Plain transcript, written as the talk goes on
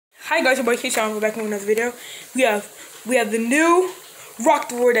Hi guys, your boy Keisha. We're back with another video. We have the new rock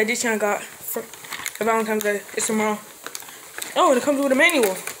the world that this channel got for Valentine's Day. It's tomorrow. Oh, and it comes with a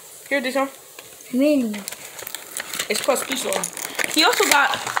manual. Here, this one. Manual. It's called Speech Law. He also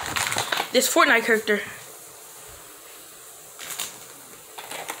got this Fortnite character.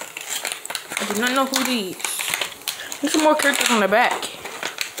 I do not know who these. There's some more characters on the back.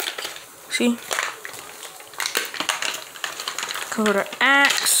 See? Comes with an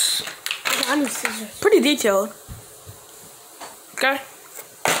axe. Pretty detailed. Okay.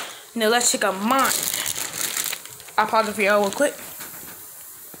 Now let's check out mine. I'll pause it for y'all real quick.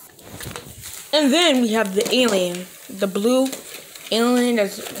 And then we have the alien. The blue alien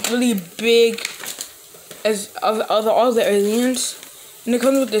that's really big as all the aliens. And it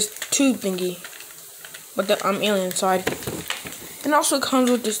comes with this tube thingy. With the alien inside. And also it comes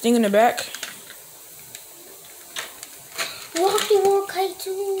with this thing in the back. Rocky War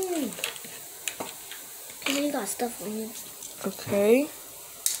cartoon. And then you got stuff on it. Okay.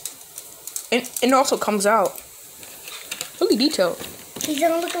 And it also comes out. Really detailed. He's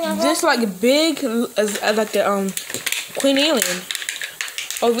gonna look like this like big as like the queen alien.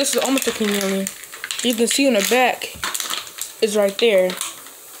 Oh, this is almost a queen alien. You can see on the back is right there.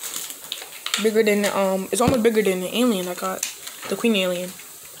 Bigger than the it's almost bigger than the alien I got. The queen alien.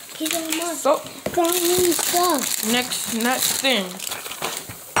 So next thing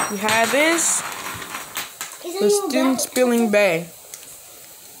we have is the Stin Spilling Bay.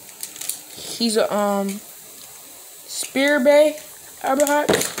 He's a Spear Bay Aberhat.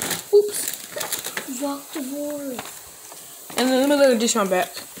 Oops. Rock the world. And then let me look at this one back.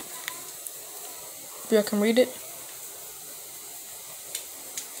 If I can read it.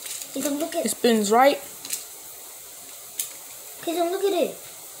 It spins right. Look at it.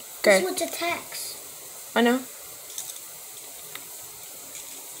 Okay. Switch attacks. I know.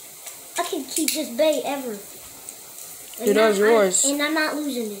 I can keep this bay ever. It does yours. And I'm not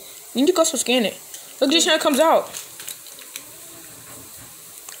losing it. You need to go scan it. Look, this one comes out.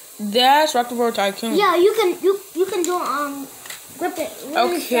 That's Rock the World Tycoon. Yeah, you can do grip it.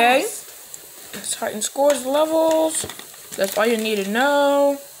 Really okay. Fast. Let's heighten scores levels. That's all you need to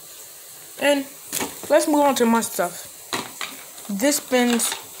know. And let's move on to my stuff. This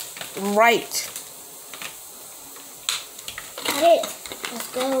spins right. Got it. Let's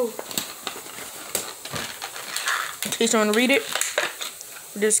go. In case you want to read it,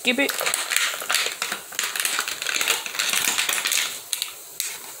 just skip it.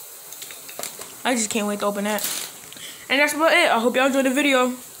 I just can't wait to open that. And that's about it. I hope y'all enjoyed the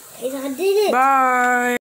video. I did it. Bye.